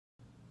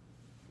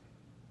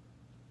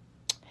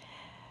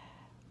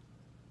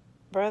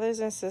Brothers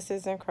and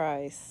sisters in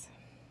Christ,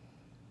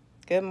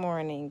 good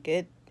morning,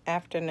 good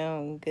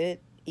afternoon, good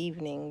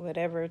evening,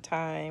 whatever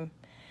time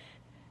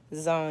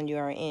zone you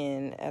are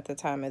in at the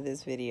time of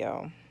this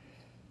video.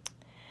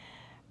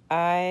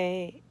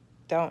 I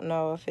don't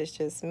know if it's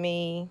just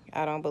me.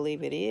 I don't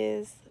believe it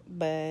is,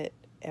 but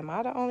am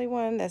I the only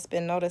one that's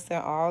been noticing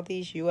all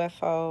these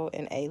UFO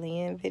and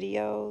alien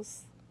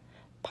videos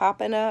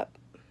popping up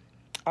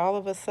all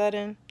of a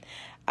sudden?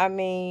 I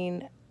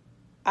mean,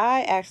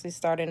 I actually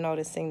started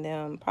noticing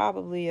them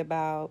probably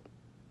about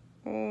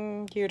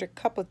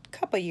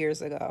couple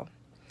years ago,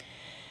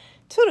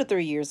 2 to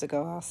 3 years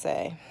ago, I'll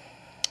say.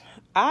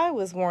 I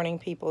was warning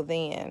people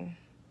then.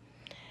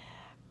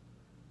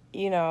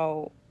 You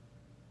know,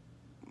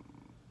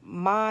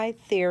 my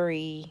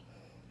theory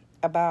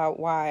about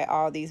why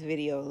all these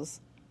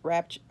videos,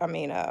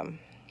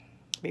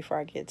 before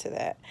I get to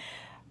that,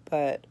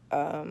 but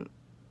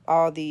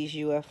all these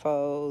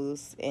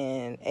UFOs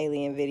and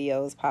alien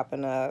videos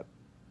popping up,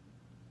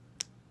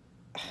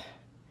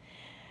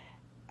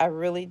 I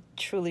really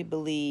truly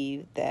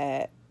believe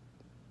that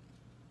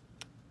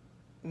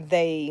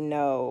they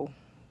know,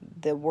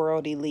 the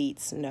world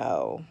elites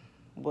know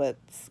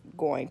what's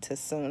going to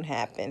soon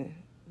happen.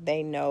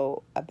 They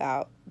know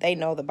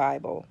the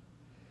Bible,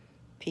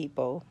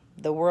 people.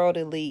 The world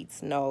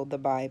elites know the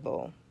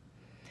Bible.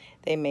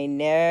 They may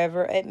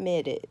never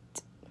admit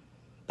it,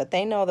 but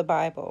they know the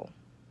Bible.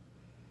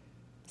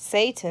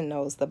 Satan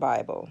knows the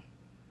Bible.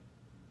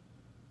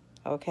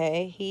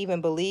 Okay? He even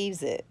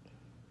believes it.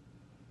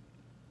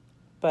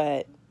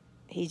 But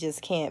he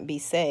just can't be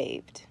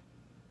saved.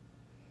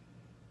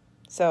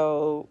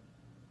 So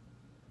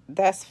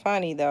that's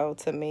funny, though,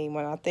 to me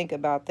when I think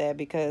about that,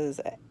 because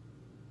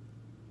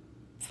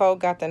folk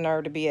got the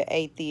nerve to be an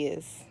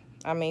atheist.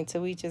 I mean,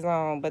 to each his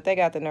own, but they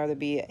got the nerve to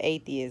be an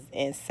atheist,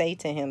 and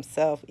Satan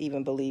himself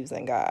even believes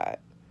in God.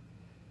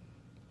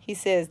 He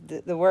says,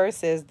 the word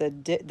says the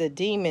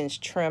demons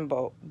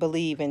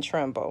believe and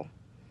tremble.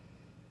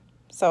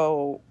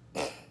 So,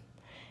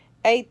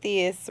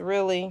 atheists,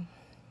 really?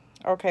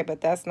 Okay, but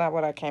that's not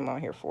what I came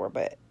on here for.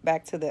 But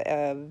back to the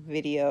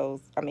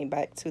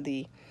back to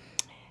the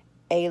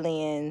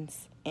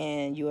aliens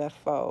and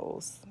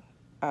UFOs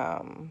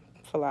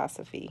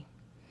philosophy.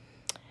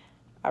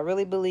 I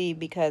really believe,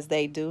 because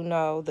they do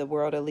know, the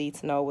world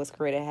elites know what's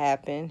going to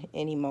happen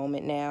any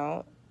moment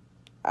now.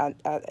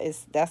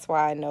 That's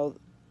why I know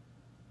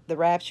the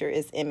rapture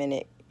is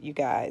imminent, you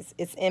guys.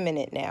 It's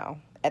imminent now.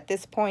 At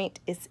this point,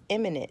 it's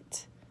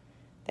imminent.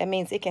 That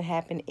means it can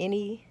happen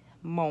any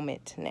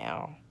moment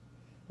now.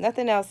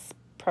 Nothing else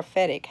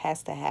prophetic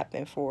has to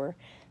happen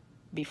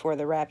before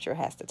the rapture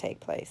has to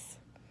take place.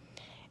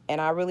 And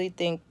I really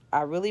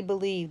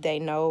believe they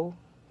know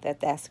that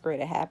that's going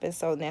to happen.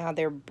 So now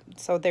they're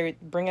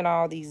bringing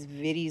all these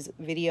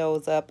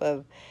videos up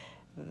of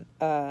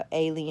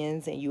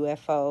aliens and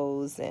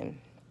UFOs, and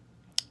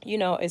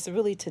it's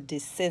really to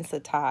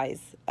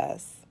desensitize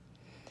us.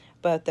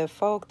 But the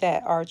folk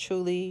that are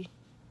truly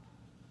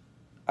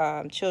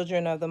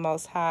children of the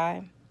Most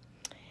High,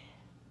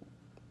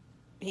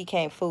 he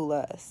can't fool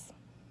us.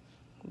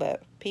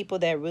 But people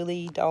that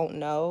really don't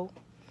know,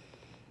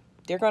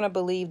 they're going to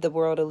believe the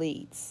world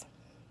elites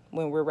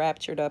when we're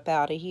raptured up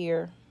out of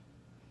here,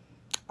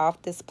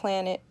 off this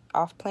planet,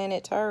 off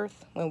planet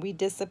Earth. When we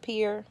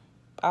disappear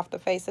off the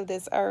face of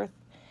this earth,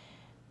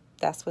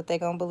 that's what they're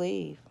going to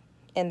believe.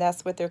 And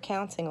that's what they're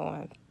counting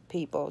on,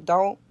 people.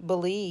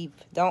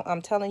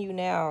 I'm telling you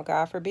now,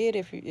 God forbid,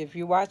 if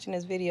you're watching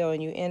this video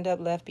and you end up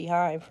left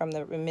behind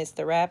amidst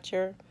the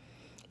rapture,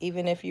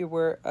 even if you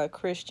were a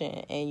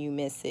Christian and you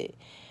miss it,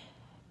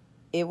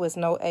 it was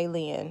no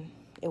alien,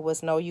 it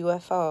was no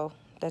UFO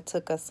that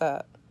took us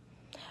up.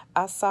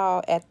 I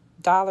saw at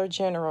Dollar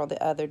General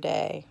the other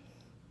day,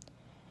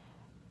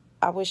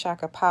 I wish I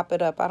could pop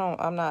it up.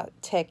 I'm not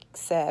tech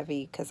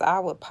savvy, because I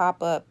would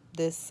pop up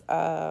this,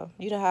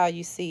 you know how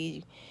you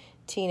see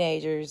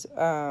teenagers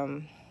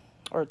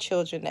or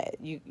children that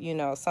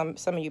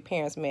some of you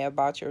parents may have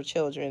bought your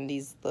children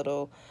these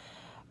little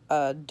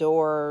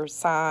door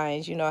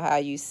signs. You know how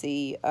you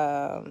see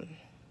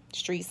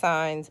street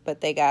signs,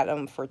 but they got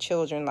them for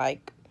children,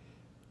 like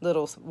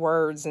little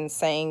words and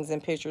sayings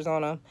and pictures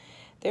on them.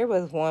 There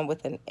was one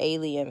with an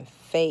alien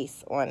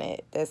face on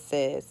it that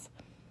says,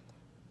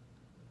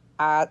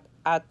 I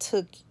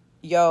took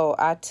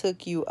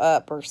you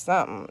up, or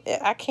something.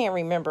 I can't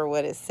remember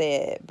what it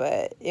said,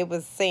 but it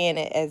was saying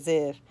it as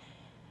if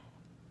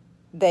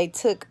they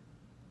took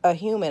a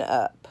human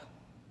up,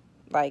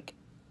 like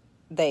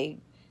they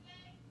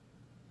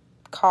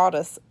caught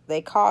us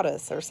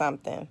or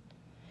something.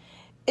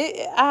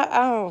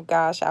 Oh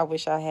gosh, I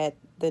wish I had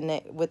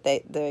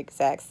the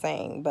exact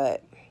saying,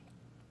 but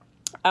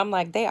I'm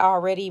like, they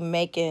already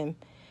making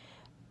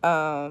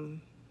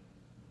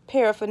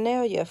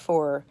paraphernalia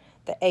for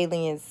the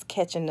aliens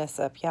catching us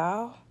up,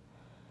 y'all.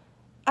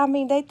 I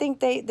mean,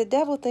 the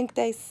devil think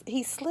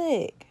he's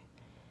slick,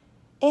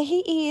 and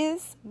he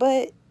is,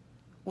 but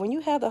when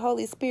you have the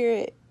Holy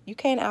Spirit, you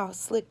can't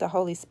out-slick the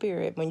Holy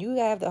Spirit. When you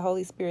have the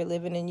Holy Spirit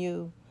living in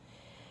you,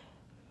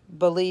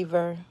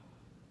 believer,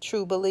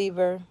 true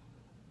believer,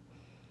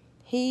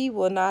 he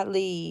will not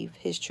leave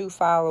his true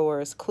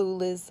followers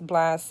clueless,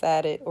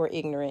 blindsided, or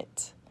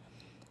ignorant.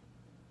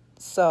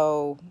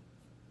 So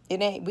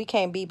we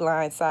can't be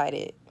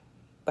blindsided.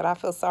 But I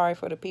feel sorry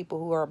for the people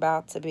who are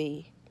about to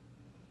be.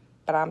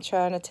 But I'm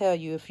trying to tell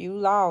you, if you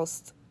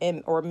lost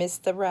or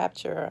missed the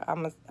rapture,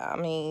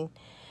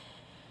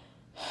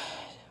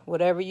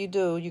 whatever you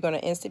do, you're going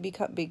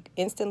to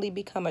instantly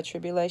become a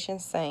tribulation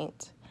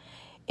saint,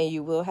 and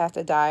you will have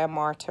to die a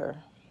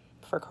martyr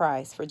for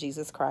Christ, for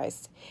Jesus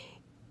Christ.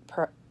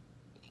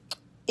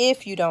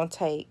 If you don't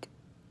take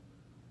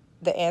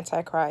the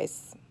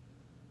Antichrist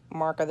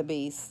mark of the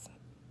beast,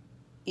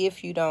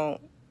 if you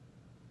don't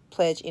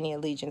pledge any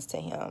allegiance to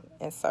him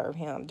and serve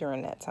him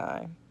during that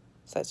time,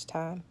 such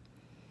time,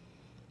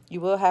 you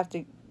will have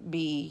to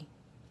be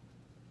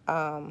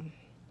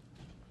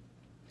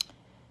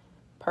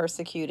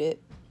persecuted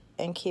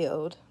and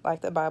killed,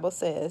 like the Bible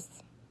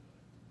says.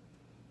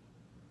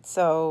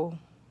 So,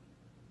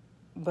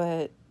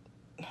 but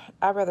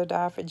I'd rather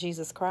die for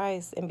Jesus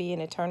Christ and be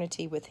in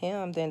eternity with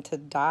him than to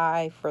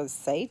die for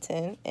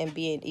Satan and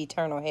be in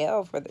eternal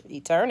hell for the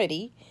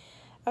eternity.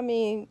 I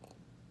mean,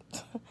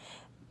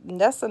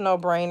 that's a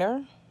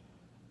no-brainer.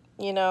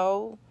 You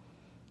know,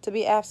 to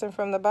be absent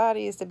from the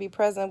body is to be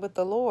present with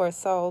the Lord.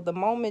 So the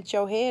moment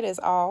your head is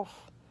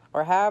off,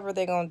 or however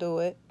they're going to do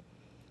it,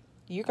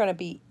 you're going to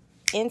be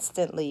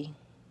instantly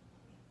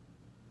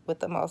with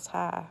the Most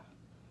High.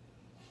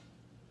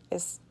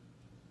 It's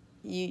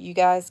you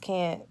guys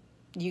can't,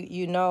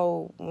 you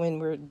know, when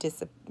we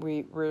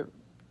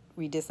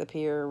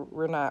disappear,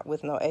 we're not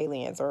with no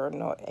aliens, or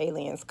no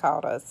aliens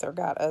caught us or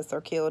got us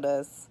or killed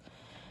us.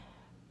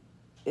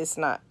 It's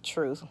not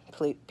true,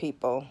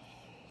 people.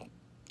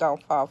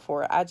 Don't fall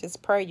for it. I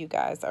just pray you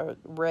guys are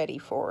ready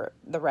for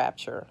the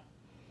rapture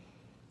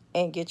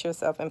and get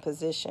yourself in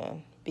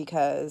position,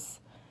 because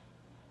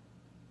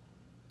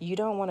you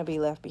don't want to be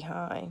left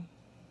behind.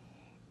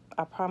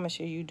 I promise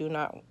you, you do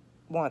not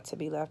want to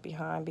be left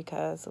behind,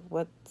 because of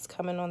what's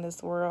coming on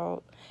this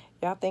world.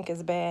 Y'all think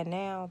it's bad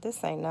now.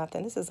 This ain't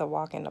nothing. This is a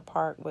walk in the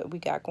park, what we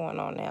got going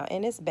on now.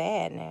 And it's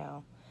bad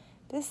now.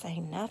 This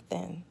ain't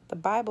nothing. The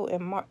Bible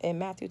in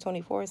Matthew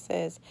 24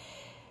 says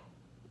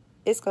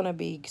it's going to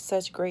be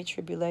such great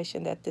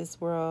tribulation that this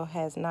world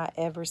has not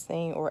ever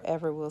seen or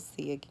ever will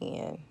see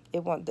again.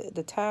 It won't.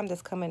 The time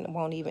that's coming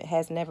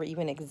has never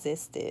even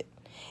existed,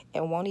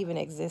 and won't even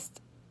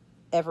exist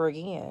ever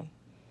again.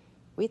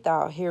 We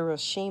thought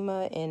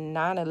Hiroshima and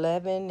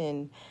 9/11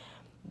 and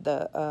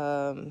the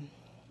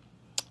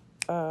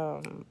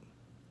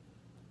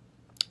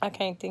I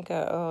can't think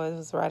of, it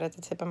was right at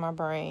the tip of my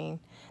brain.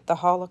 The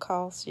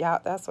Holocaust. Yeah,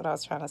 that's what I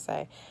was trying to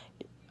say.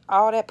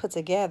 All that put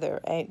together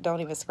don't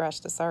even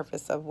scratch the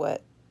surface of when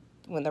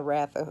the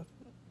wrath of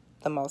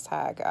the Most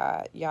High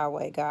God,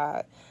 Yahweh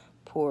God,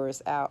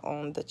 pours out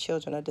on the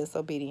children of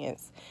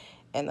disobedience.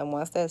 And the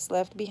ones that's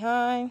left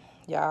behind,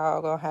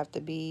 y'all gonna have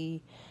to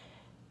be,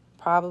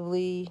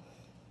 probably,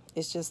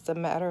 it's just a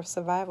matter of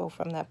survival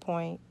from that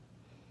point.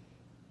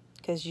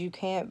 Because you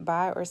can't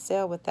buy or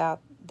sell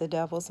without the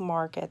devil's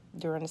mark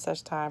during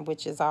such time,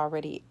 which is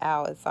already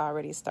out. It's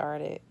already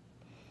started.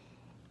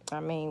 I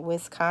mean,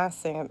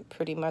 Wisconsin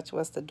pretty much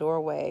was the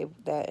doorway.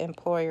 That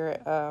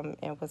employer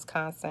in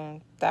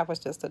Wisconsin, that was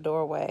just a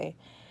doorway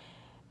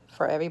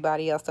for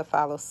everybody else to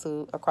follow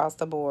suit across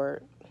the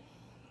board.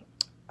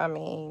 I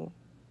mean,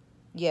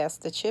 yes,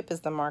 the chip is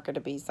the mark of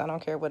the beast. I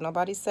don't care what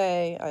nobody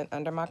say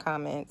under my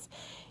comments.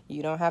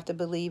 You don't have to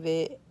believe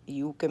it.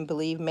 You can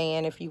believe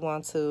man if you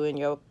want to,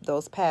 and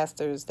those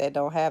pastors that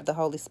don't have the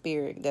Holy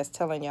Spirit that's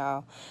telling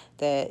y'all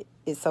that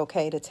it's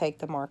okay to take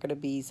the mark of the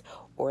beast,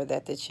 or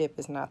that the chip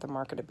is not the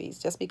mark of the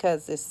beast. Just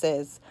because it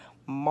says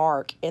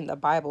mark in the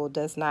Bible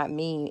does not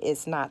mean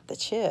it's not the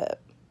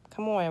chip.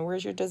 Come on,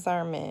 where's your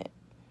discernment?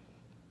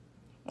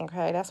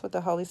 Okay, that's what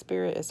the Holy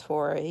Spirit is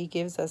for. He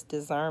gives us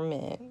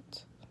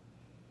discernment.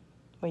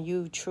 When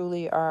you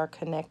truly are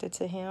connected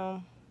to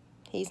him,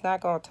 he's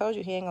not going to tell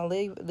you, he ain't going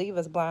to leave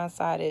us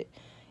blindsided,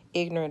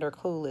 ignorant, or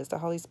clueless. The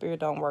Holy Spirit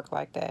don't work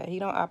like that. He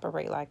don't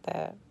operate like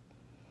that.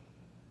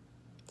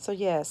 So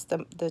yes,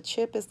 the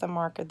chip is the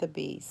mark of the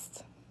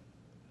beast.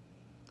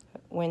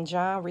 When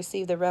John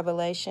received the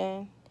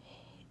revelation,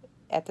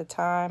 at the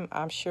time,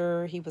 I'm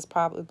sure he was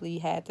probably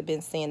had to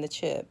been seeing the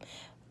chip.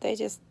 They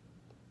just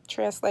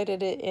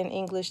translated it in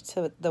English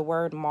to the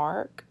word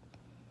mark.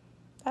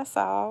 That's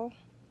all.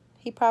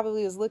 He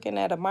probably was looking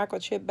at a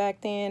microchip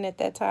back then at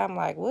that time,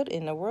 like, what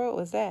in the world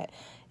was that?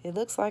 It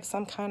looks like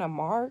some kind of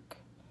mark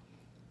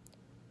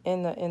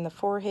in the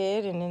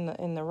forehead and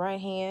in the right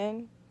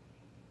hand.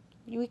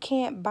 We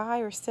can't buy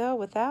or sell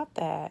without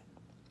that.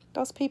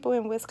 Those people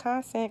in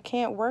Wisconsin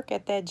can't work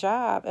at that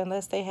job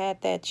unless they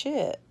had that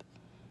chip.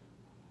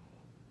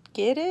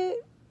 Get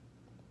it?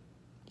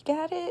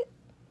 Got it?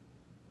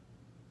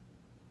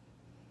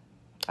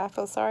 I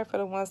feel sorry for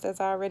the ones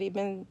that's already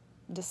been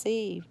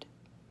deceived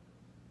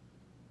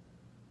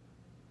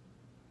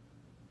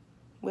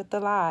with the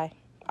lie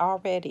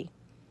already.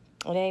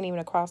 It ain't even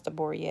across the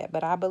board yet.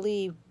 But I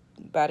believe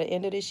by the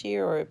end of this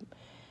year, or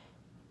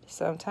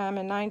sometime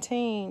in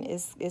 19,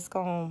 it's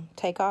going to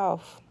take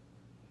off.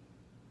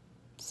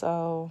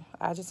 So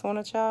I just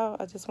want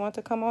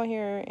to come on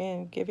here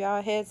and give y'all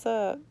a heads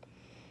up.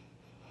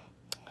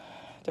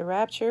 The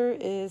rapture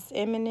is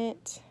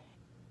imminent.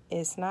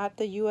 It's not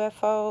the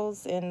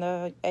UFOs and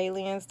the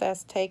aliens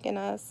that's taking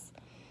us.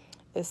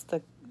 It's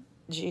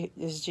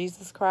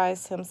Jesus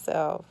Christ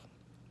himself.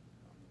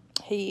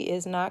 He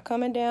is not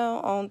coming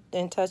down on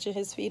and touching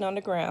his feet on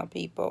the ground,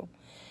 people.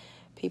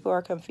 People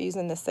are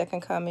confusing the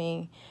second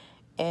coming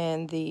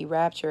and the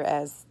rapture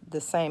as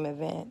the same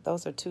event.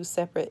 Those are two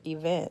separate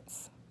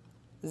events.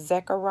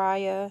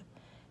 Zechariah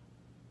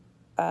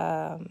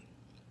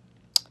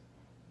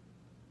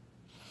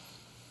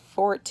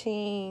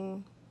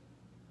 14,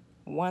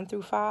 1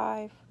 through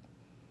 5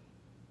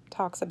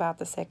 talks about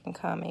the second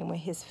coming when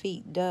his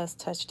feet does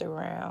touch the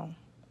ground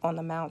on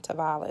the Mount of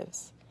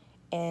Olives.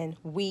 And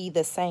we,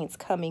 the saints,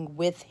 coming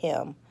with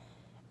him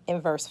in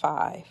verse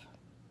 5.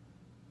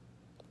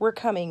 We're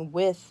coming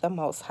with the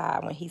Most High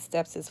when he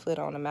steps his foot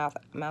on the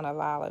Mount of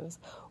Olives.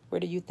 Where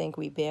do you think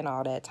we've been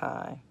all that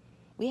time?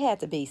 We had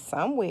to be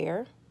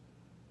somewhere.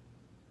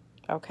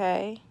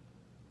 Okay?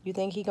 You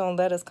think he gonna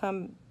let us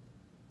come?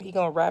 He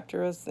gonna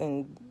rapture us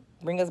and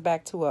bring us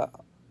back to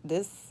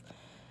this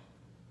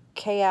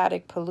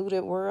chaotic,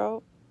 polluted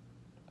world?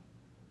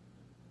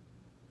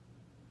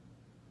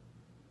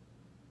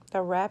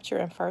 The rapture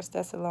in 1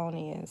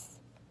 Thessalonians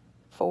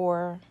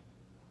 4,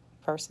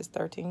 verses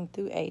 13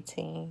 through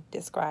 18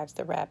 describes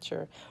the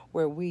rapture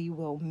where we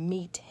will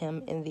meet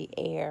him in the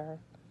air,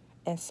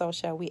 and so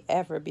shall we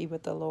ever be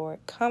with the Lord.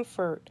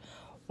 Comfort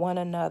one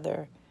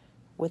another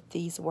with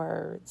these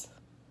words.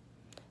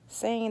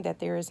 Saying that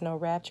there is no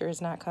rapture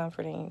is not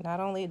comforting. Not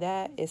only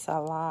that, it's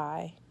a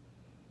lie.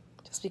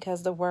 Just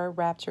because the word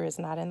rapture is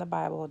not in the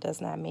Bible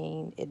does not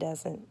mean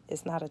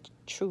it's not a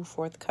true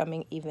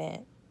forthcoming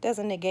event.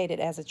 Doesn't negate it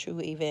as a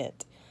true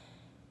event.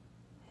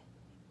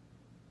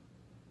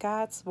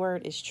 God's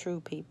word is true,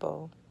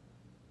 people.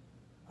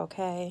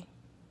 Okay?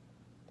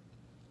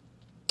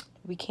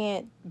 We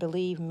can't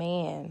believe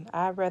man.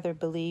 I'd rather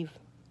believe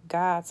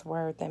God's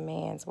word than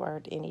man's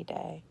word any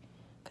day,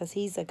 because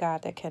he's a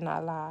God that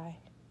cannot lie.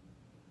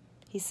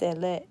 He said,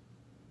 let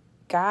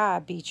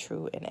God be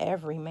true and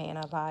every man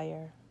a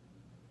liar.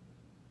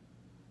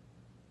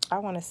 I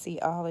want to see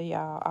all of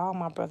y'all, all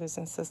my brothers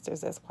and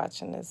sisters that's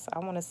watching this. I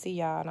want to see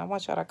y'all, and I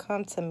want y'all to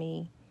come to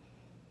me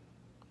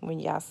when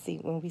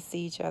we see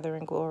each other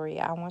in glory.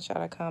 I want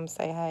y'all to come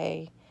say,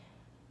 hey,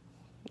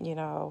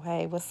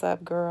 hey, what's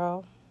up,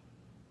 girl?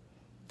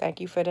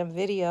 Thank you for them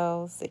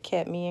videos. It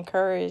kept me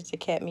encouraged. It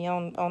kept me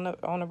on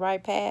the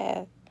right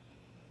path.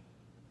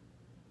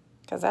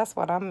 Because that's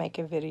what I'm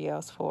making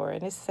videos for.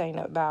 And this ain't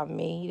about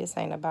me. This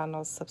ain't about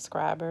no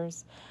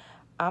subscribers.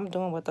 I'm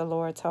doing what the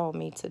Lord told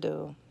me to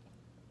do.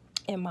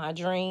 In my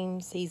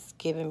dreams, he's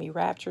giving me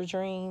rapture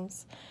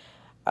dreams.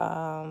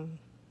 2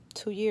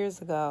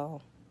 years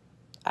ago,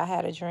 I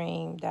had a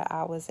dream that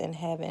I was in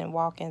heaven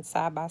walking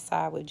side by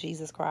side with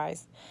Jesus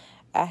Christ.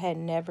 I had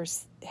never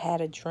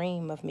had a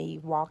dream of me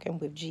walking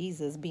with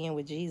Jesus, being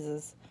with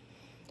Jesus,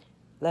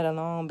 let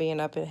alone being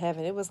up in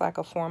heaven. It was like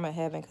a form of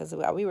heaven, because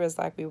we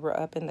were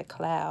up in the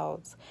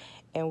clouds,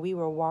 and we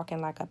were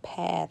walking like a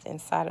path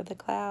inside of the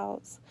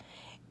clouds.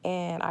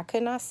 And I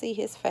could not see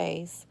his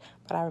face,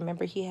 but I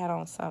remember he had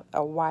on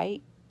a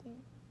white,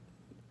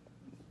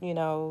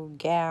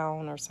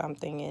 gown or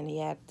something, and he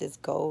had this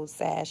gold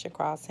sash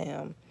across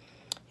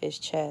his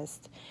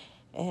chest.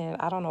 And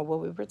I don't know what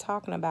we were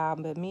talking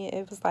about, but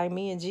it was like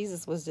me and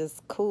Jesus was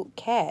just cool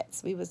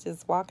cats. We was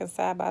just walking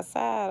side by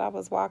side. I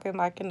was walking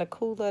like in the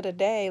cool of the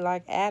day,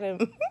 like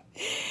Adam,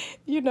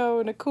 in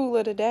the cool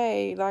of the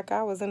day, like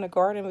I was in the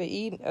Garden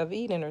of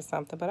Eden or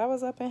something. But I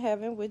was up in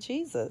heaven with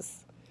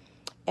Jesus.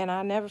 And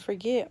I never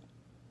forget,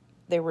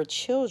 there were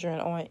children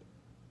on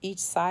each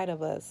side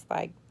of us,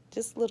 like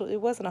just little, it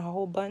wasn't a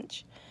whole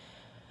bunch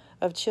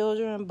of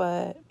children,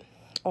 but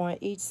on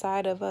each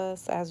side of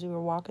us, as we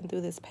were walking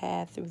through this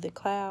path through the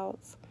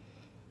clouds,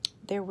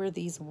 there were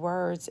these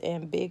words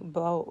in big,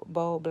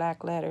 bold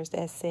black letters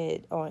that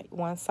said, on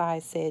one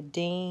side said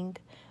ding,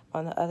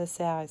 on the other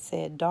side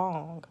said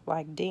dong,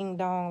 like ding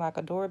dong, like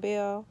a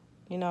doorbell,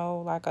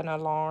 like an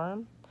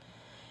alarm.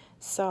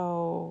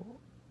 So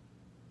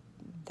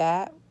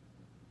that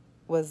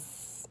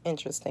was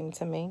interesting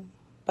to me.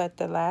 But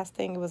the last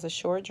thing, it was a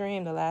short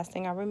dream. The last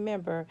thing I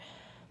remember,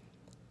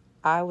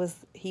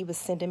 he was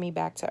sending me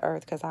back to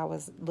earth, because I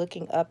was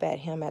looking up at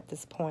him at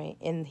this point,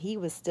 and he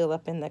was still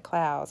up in the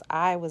clouds.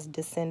 I was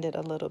descended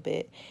a little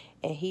bit,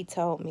 and he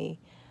told me,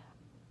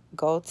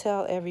 go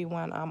tell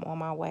everyone I'm on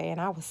my way. And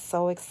I was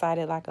so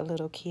excited, like a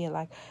little kid,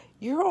 like,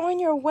 you're on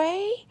your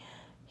way?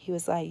 He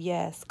was like,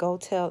 yes, go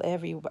tell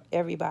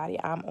everybody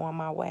I'm on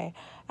my way.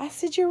 I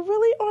said, you're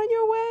really on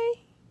your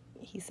way?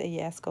 He said,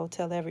 yes, go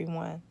tell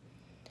everyone.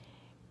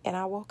 And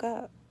I woke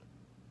up.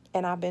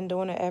 And I've been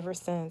doing it ever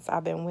since.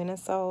 I've been winning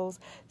souls.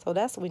 So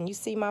that's when you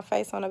see my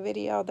face on a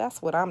video,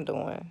 that's what I'm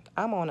doing.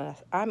 I'm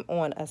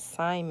on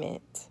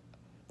assignment.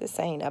 This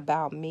ain't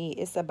about me.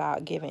 It's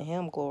about giving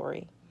him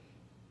glory.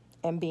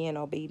 and being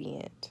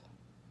obedient.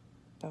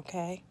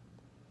 Okay?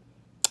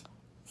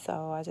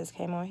 So I just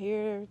came on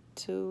here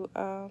to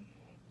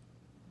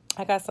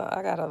I got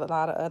a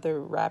lot of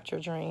other rapture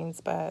dreams,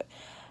 but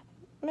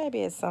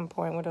maybe at some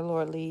point when the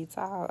Lord leads,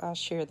 I'll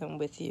share them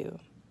with you.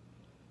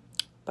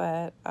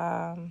 But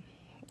I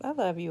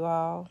love you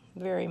all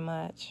very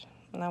much,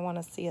 and I want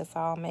to see us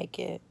all make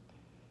it.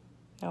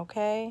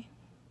 Okay?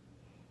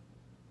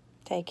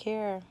 Take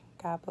care.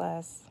 God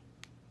bless.